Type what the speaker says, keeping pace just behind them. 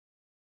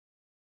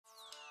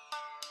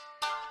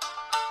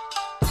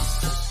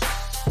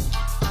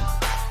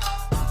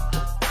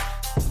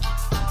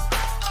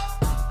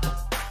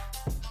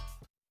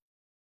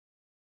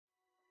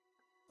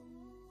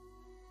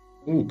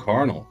Ooh,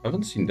 Carnal.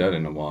 Haven't seen that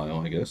in a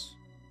while, I guess.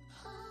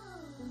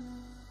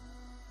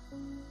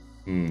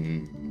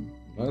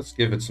 Let's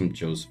give it some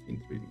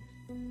Josephine treatment.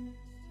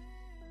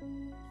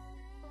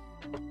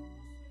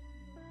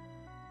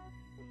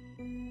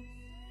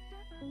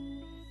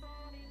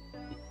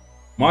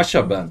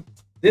 Masha ban.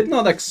 Did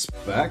not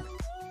expect.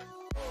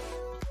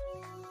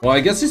 Well, I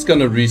guess he's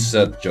gonna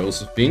reset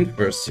Josephine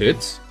first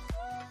hit.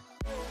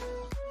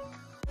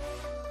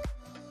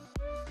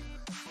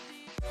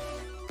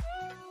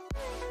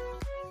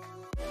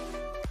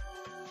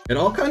 It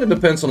all kind of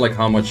depends on like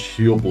how much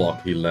heal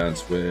block he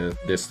lands with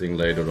this thing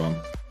later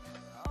on.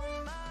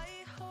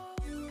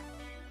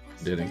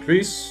 Did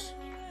increase.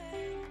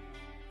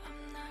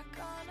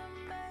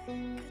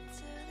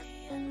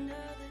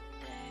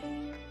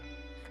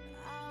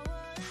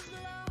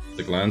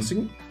 The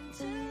glancing.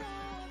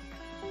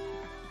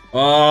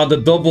 Ah, the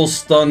double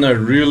stunner,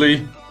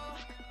 really?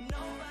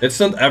 It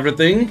stunned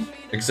everything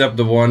except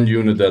the one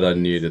unit that I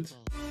needed.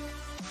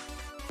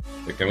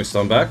 Okay, can we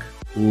stun back?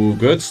 Ooh,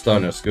 good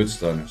stunners, good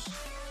stunners.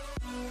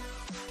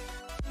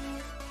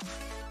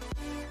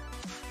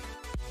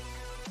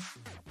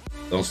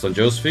 Don't stun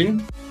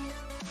Josephine.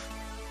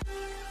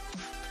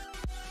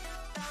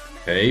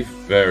 Okay,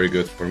 very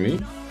good for me.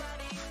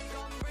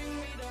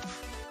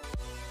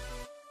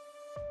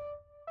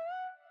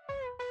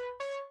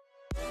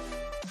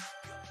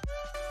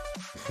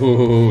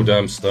 Ooh,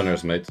 damn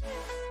stunners, mate.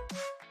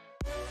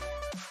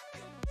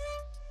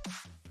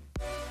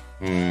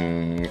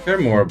 I care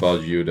more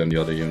about you than the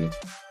other unit.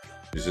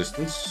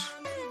 Resistance.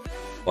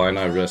 Fine,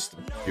 I rest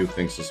a few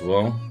things as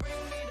well.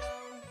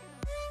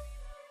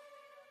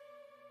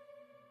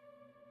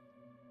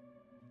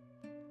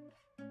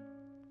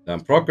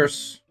 Damn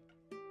proccers.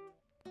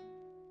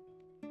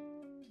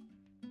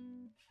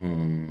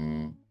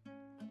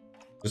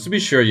 Just to be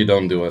sure you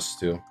don't do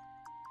S2.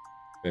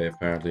 Okay,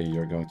 apparently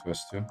you're going to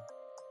S2.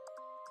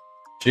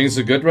 Jings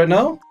are good right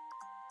now?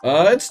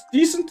 It's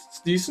decent,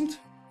 it's decent.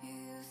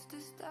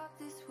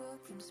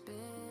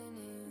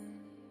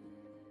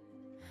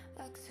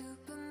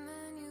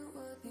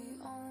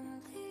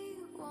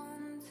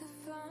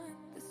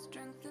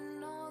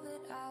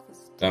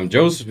 Damn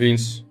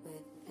Josephine's.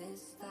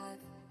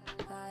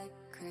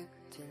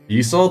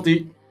 He's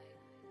salty.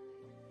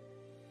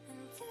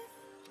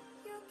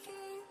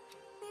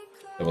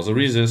 That was a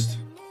resist.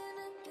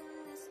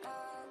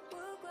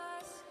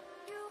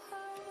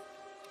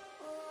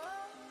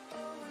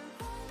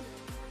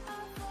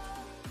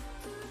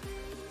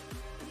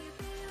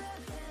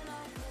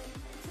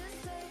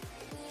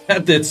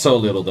 That did so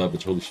little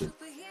damage, holy shit.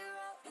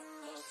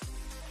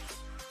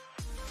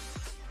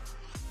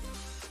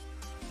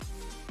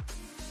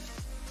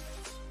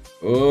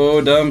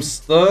 Oh, damn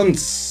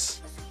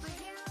stunts.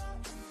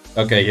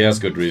 Okay, he has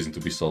good reason to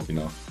be salty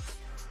now.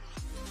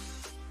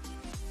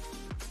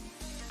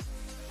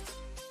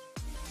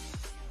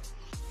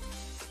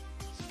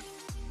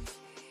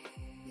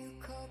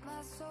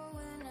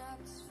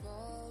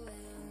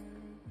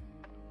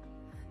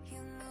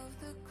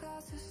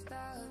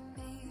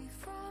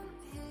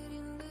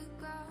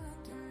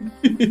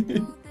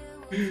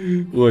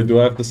 Wait, do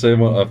I have the same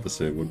one? I have the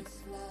same one.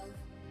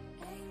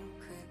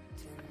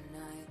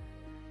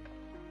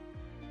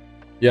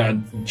 Yeah,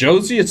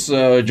 Josie,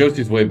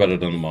 Josie's way better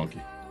than the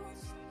monkey.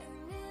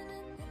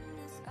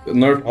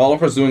 Nerf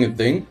Oliver's doing a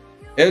thing.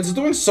 It's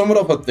doing somewhat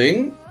of a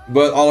thing,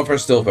 but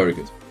Oliver's still very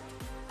good.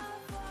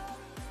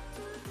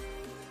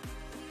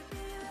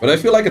 But I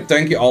feel like a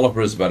tanky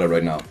Oliver is better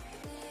right now.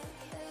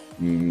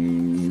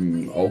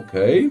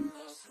 Okay.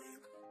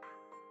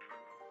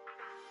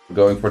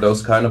 Going for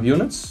those kind of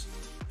units?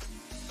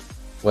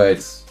 Wait.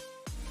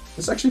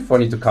 It's actually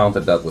funny to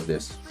counter that with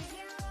this.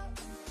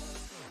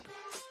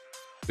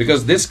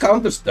 Because this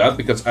counters that,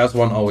 because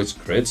S1 always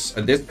crits,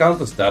 and this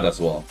counters that as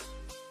well.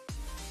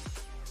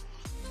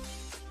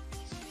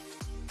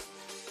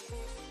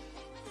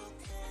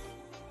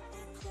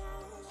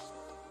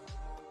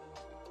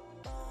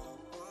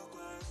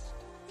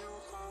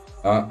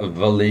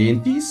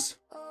 Valentis?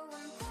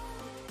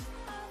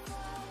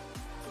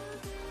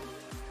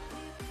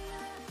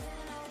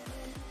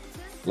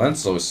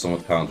 Lanzo is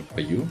somewhat countered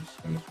by you,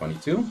 I'm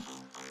 22.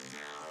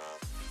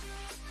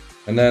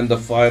 And then the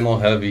final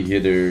heavy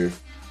hitter,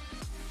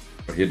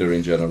 or hitter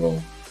in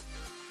general.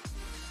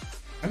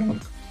 I don't know.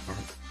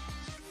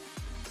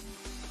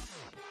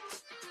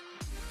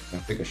 I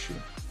think I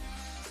should.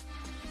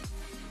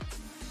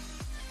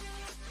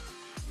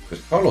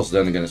 Because Carlos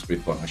then again is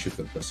pretty fun, I should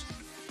get this.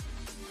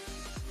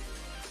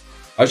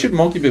 I should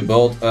monkey be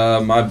built,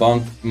 my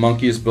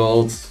monkey is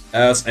built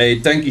as a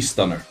tanky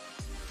stunner.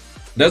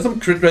 There's some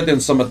crit rate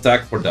and some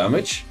attack for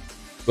damage,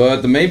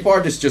 but the main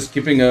part is just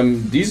keeping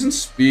him decent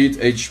speed,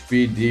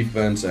 HP,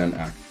 defense, and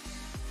act.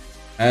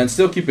 And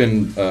still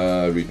keeping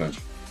revenge.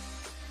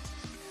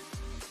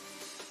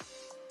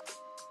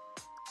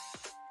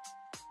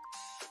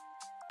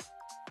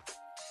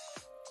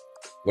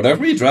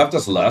 Whatever he draft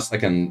as last, I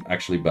can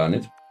actually ban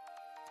it.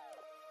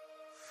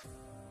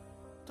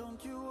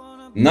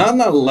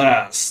 Nana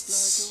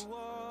lasts.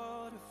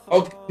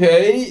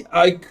 Okay,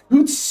 I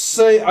could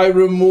say I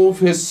remove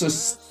his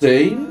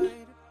sustain.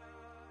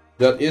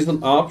 That is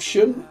an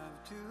option.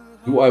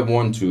 Do I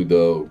want to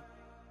though?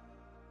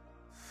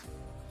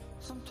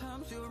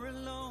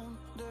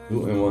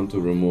 Do I want to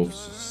remove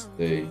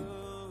sustain?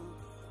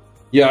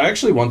 Yeah, I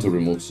actually want to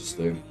remove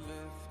sustain.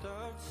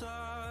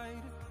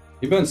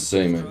 He bans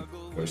same, man.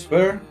 Where's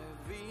fair?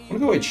 I wanna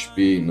go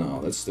HP? No,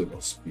 let's still go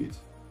speed.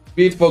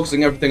 Speed,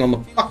 focusing everything on the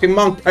fucking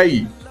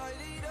monkey.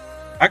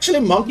 Actually,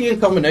 monkey in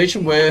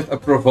combination with a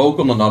provoke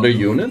on another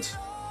unit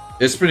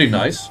is pretty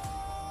nice.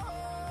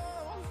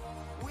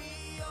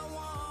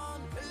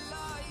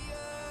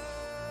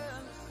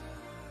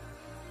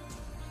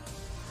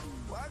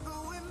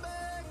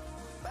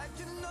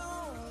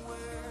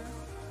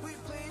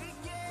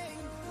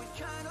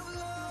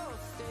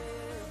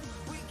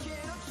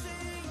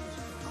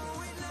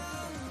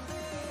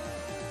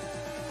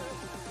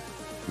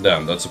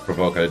 Damn, that's a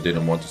provoke I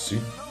didn't want to see.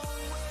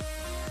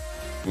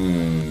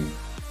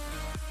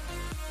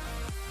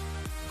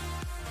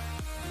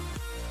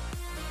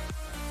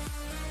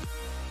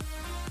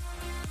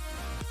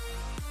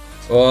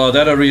 Oh,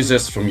 that a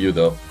resist from you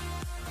though.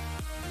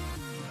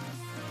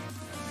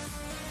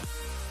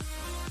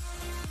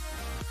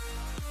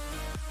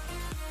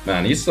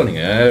 Man, he's stunning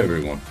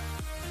everyone.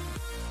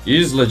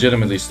 He's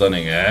legitimately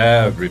stunning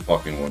every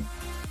fucking one.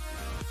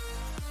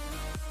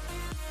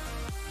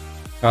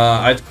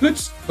 I could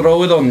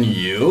throw it on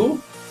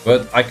you,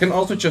 but I can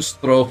also just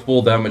throw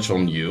full damage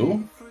on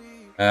you.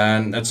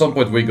 And at some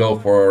point we go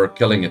for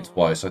killing it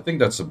twice. I think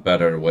that's a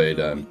better way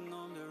than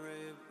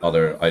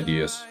other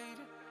ideas.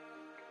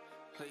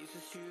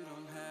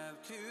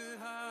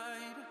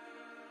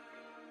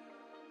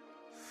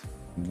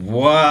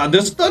 Wow,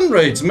 the stun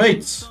rates,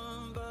 mate!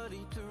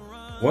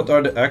 What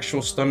are the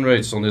actual stun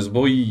rates on this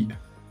boy?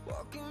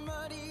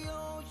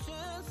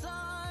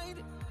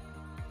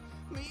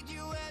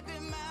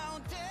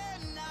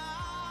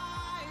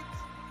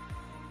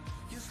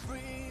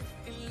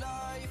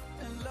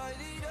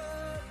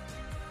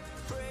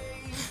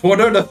 What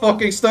are the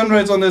fucking stun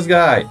rates on this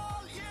guy?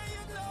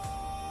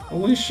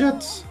 Holy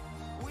shit.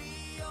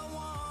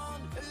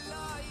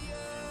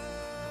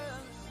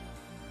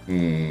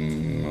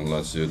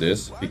 Let's do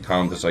this. If he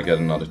counters, I get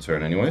another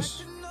turn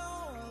anyways.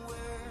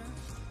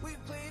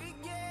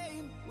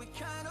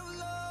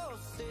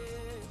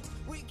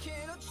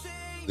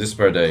 This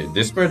per day.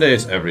 This per day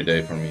is every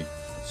day for me.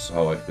 That's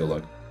how I feel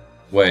like.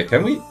 Wait,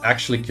 can we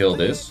actually kill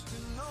this?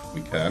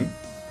 We can.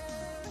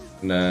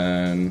 And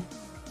then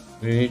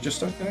we just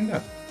start killing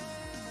that.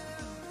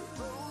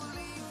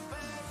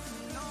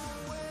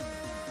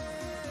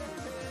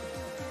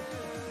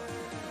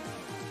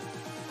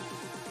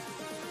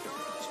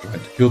 Trying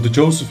to kill the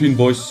Josephine,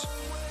 boys.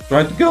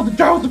 Trying to kill the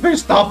Josephine.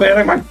 Stop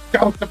hitting my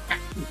Josephine.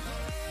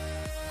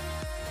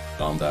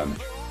 Down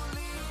damage.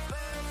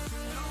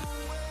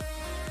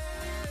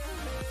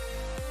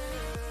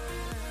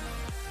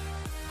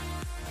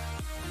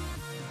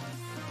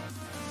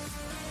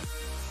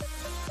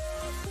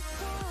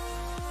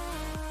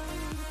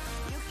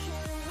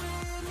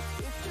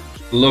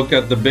 Look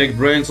at the big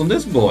brains on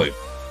this boy.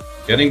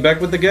 Getting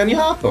back with the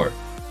Genyator.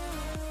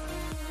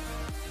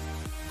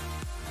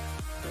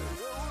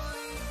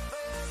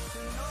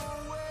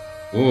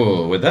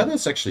 Ooh, with that,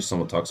 it's actually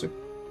somewhat toxic.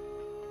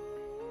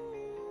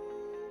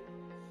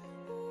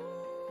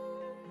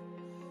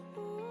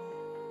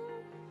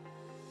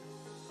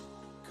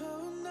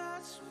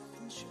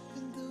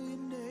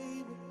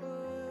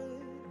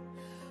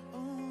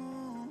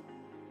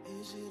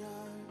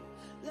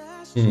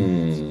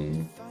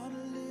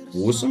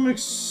 Wusa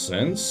makes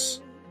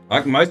sense.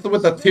 Meister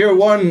with that tier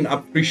 1.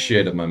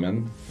 Appreciate it, my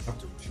man.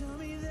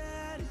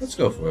 Let's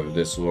go for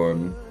this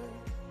one.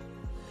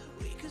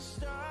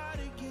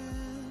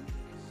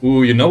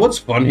 Ooh, you know what's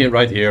fun here,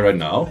 right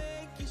now?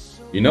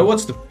 You know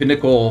what's the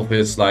pinnacle of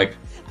his, like,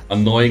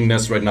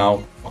 annoyingness right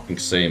now? Fucking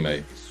same,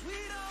 eh?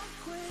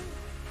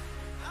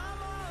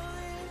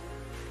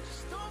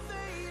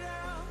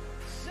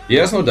 He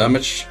has no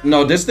damage.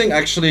 No, this thing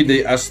actually,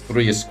 the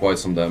S3 is quite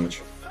some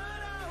damage.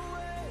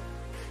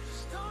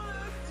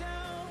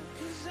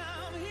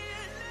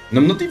 And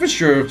I'm not even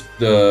sure if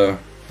the...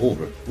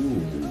 Over.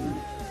 Ooh,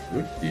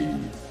 tricky.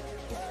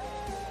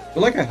 I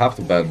feel like I have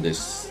to ban this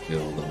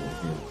still, though.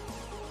 Yeah.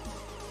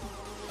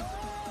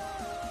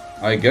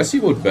 I guess he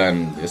would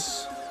ban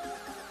this.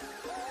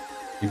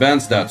 He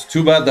bans that.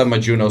 Too bad that my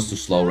Juno's too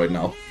slow right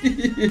now.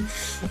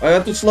 I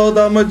had to slow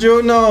down my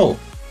Juno!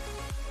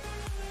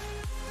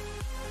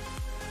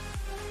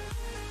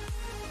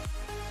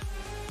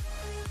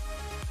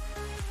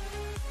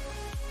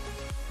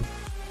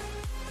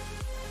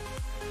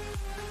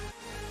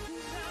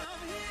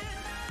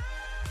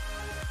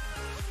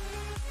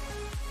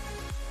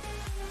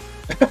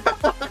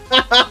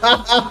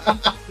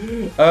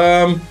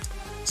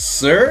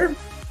 Sir?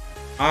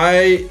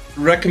 I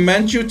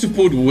recommend you to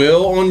put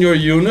will on your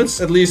units,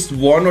 at least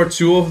 1 or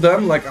 2 of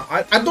them. Like,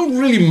 I don't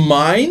really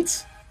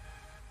mind.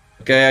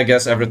 Okay, I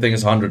guess everything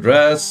is 100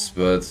 res,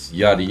 but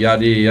yada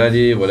yada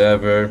yada,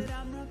 whatever.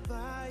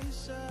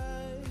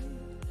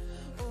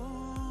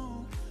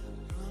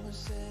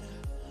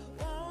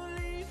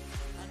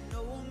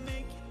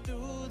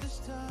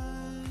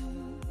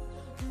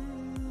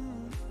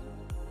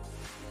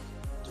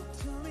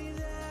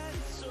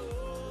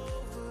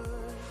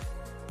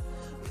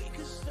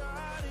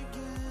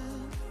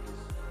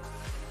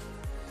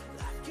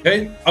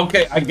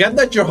 Okay, I get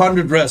that you're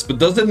 100 rest, but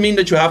does that mean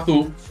that you have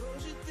to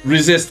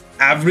resist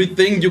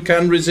everything you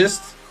can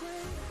resist?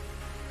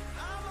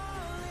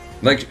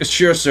 Like,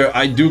 sure, sir,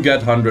 I do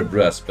get 100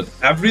 rest, but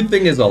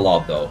everything is a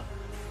lot, though.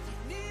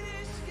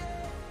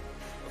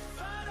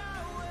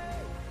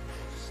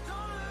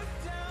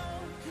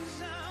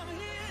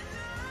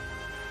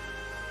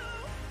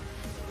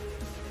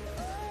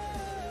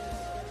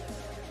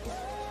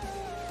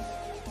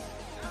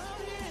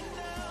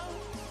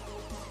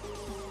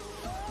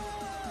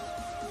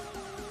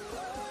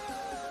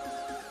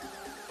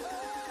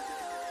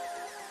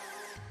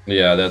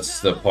 Yeah,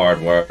 that's the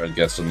part where it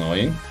gets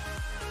annoying.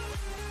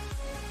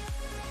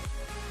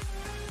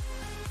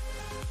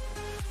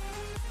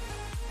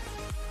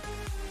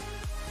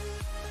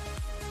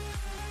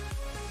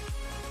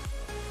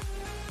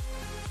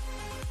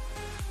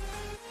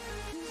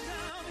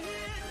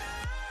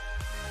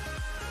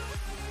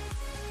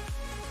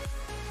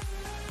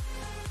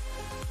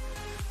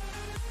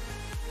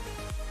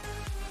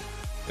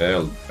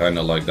 Okay, kind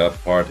of like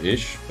that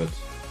part-ish, but...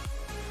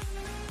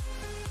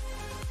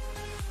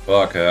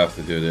 Fuck, I have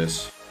to do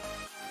this.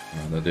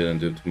 That didn't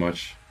do too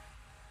much.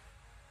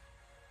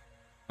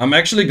 I'm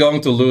actually going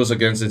to lose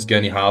against this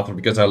Genny Hathor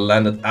because I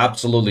landed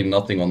absolutely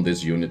nothing on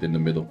this unit in the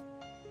middle.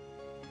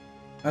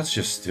 That's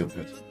just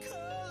stupid.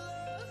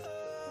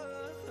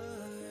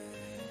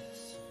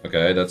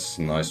 Okay, that's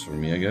nice for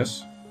me, I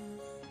guess.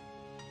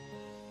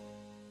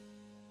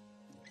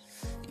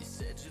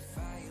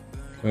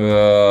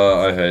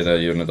 I hate that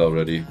unit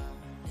already.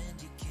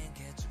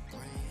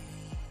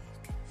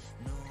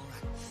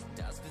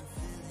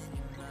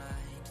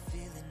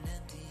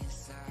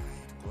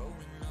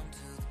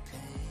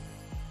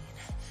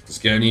 Is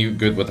Genny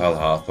good without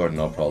Hathor?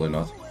 No, probably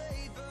not.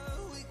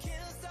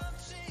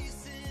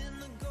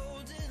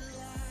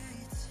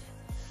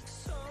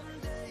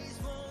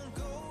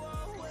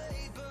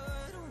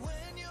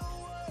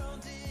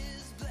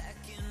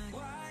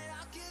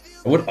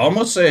 I would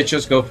almost say I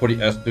just go for the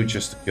S2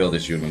 just to kill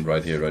this unit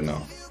right here, right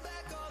now.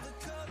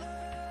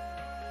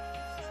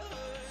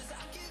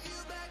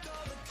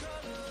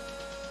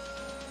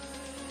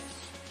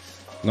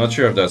 Not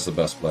sure if that's the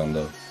best plan,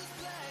 though.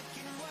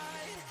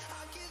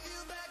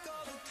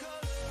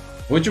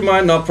 Would you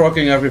mind not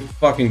proccing every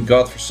fucking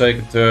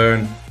godforsaken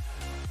turn?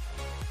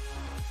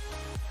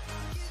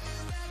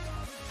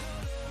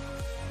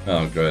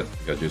 Oh, great.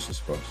 I got useless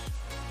procs.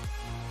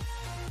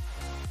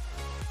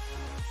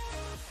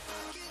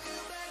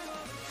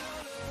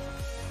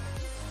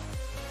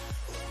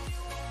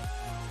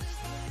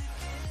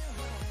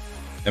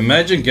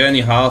 Imagine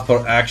Genny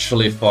Hathor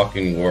actually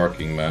fucking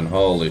working, man.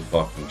 Holy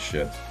fucking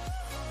shit.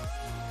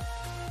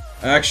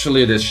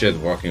 Actually, this shit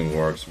fucking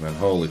works, man.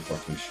 Holy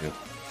fucking shit.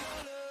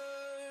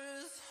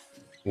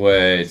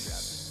 Wait.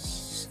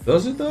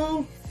 Does it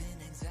though?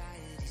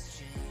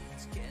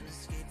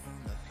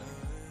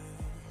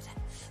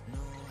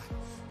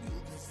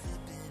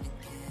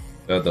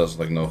 That does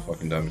like no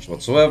fucking damage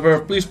whatsoever.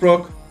 Please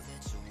proc.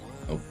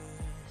 Nope.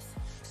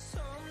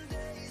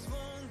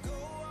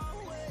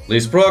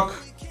 Please proc.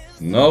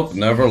 Nope,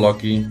 never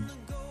lucky.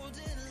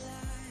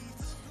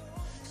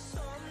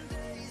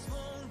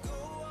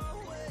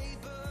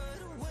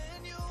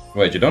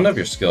 Wait, you don't have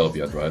your skill up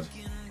yet, right?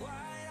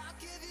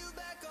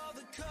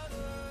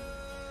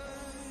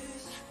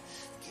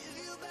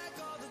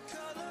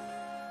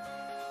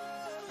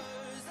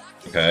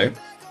 Okay.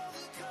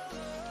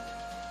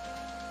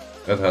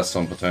 That has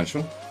some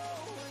potential.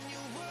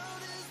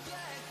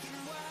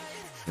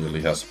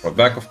 Really has to proc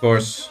back, of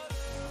course.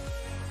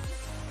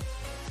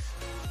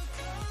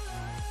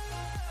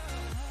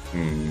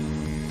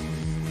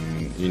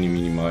 Eeny,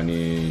 meeny,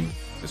 miny.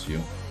 It's you.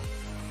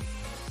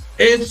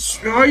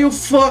 Are you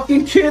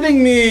fucking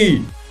kidding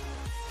me?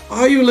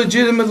 Are you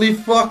legitimately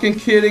fucking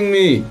kidding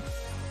me?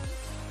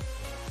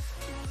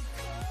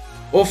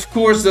 Of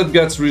course that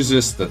gets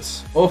resisted.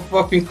 Of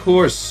fucking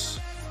course.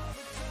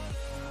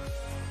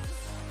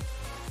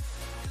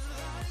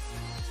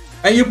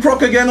 And you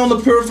proc again on the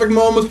perfect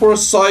moment for a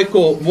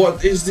cycle.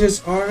 What is this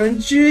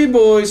RNG,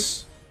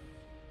 boys?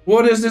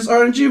 What is this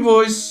RNG,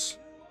 boys?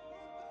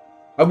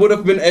 I would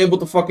have been able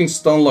to fucking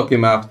stun lock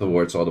him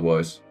afterwards,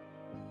 otherwise.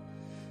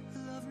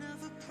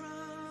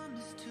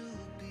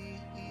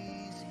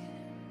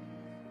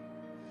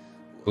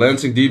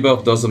 Glancing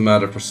debuff doesn't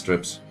matter for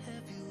strips.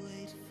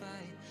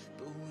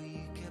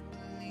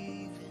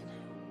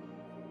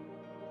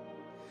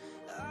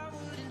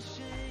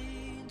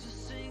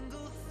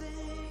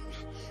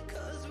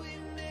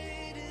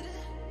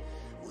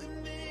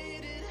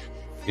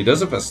 He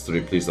does have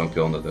S3, please don't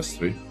kill him at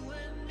S3.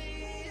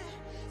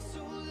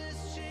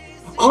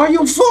 Are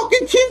you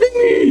fucking kidding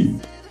me?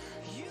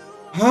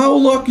 How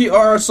lucky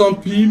are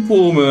some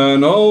people,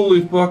 man?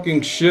 Holy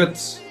fucking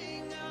shit.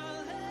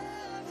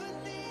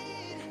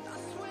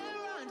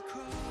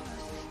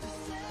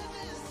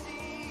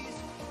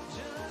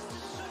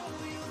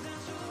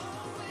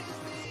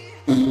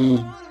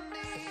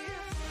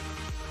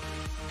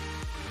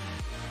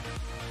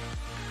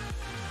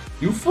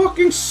 You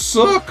fucking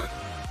suck!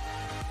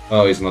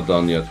 Oh, he's not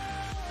done yet.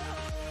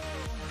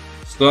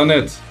 Stun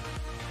it.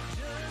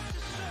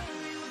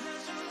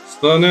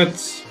 Stun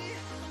it.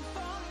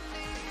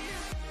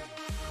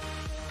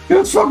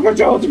 Can't fuck with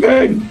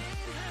Josephine.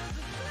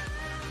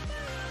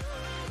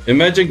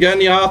 Imagine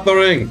Genny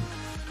authoring.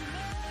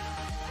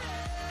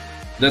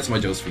 That's my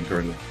Josephine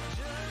currently.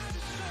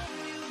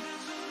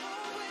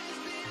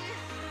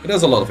 It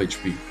has a lot of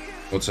HP,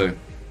 I would say.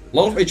 A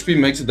lot of HP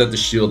makes it that the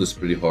shield is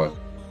pretty hard.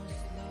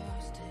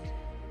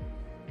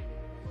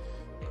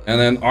 And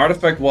then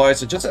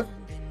artifact-wise, I just have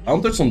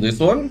Counters on this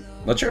one.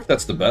 Not sure if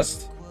that's the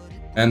best.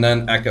 And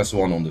then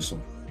AK-1 on this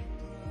one.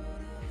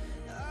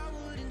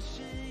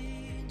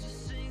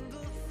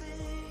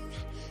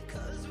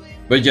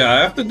 But yeah, I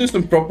have to do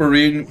some proper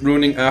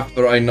runing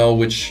after I know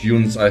which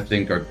units I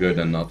think are good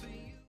and not.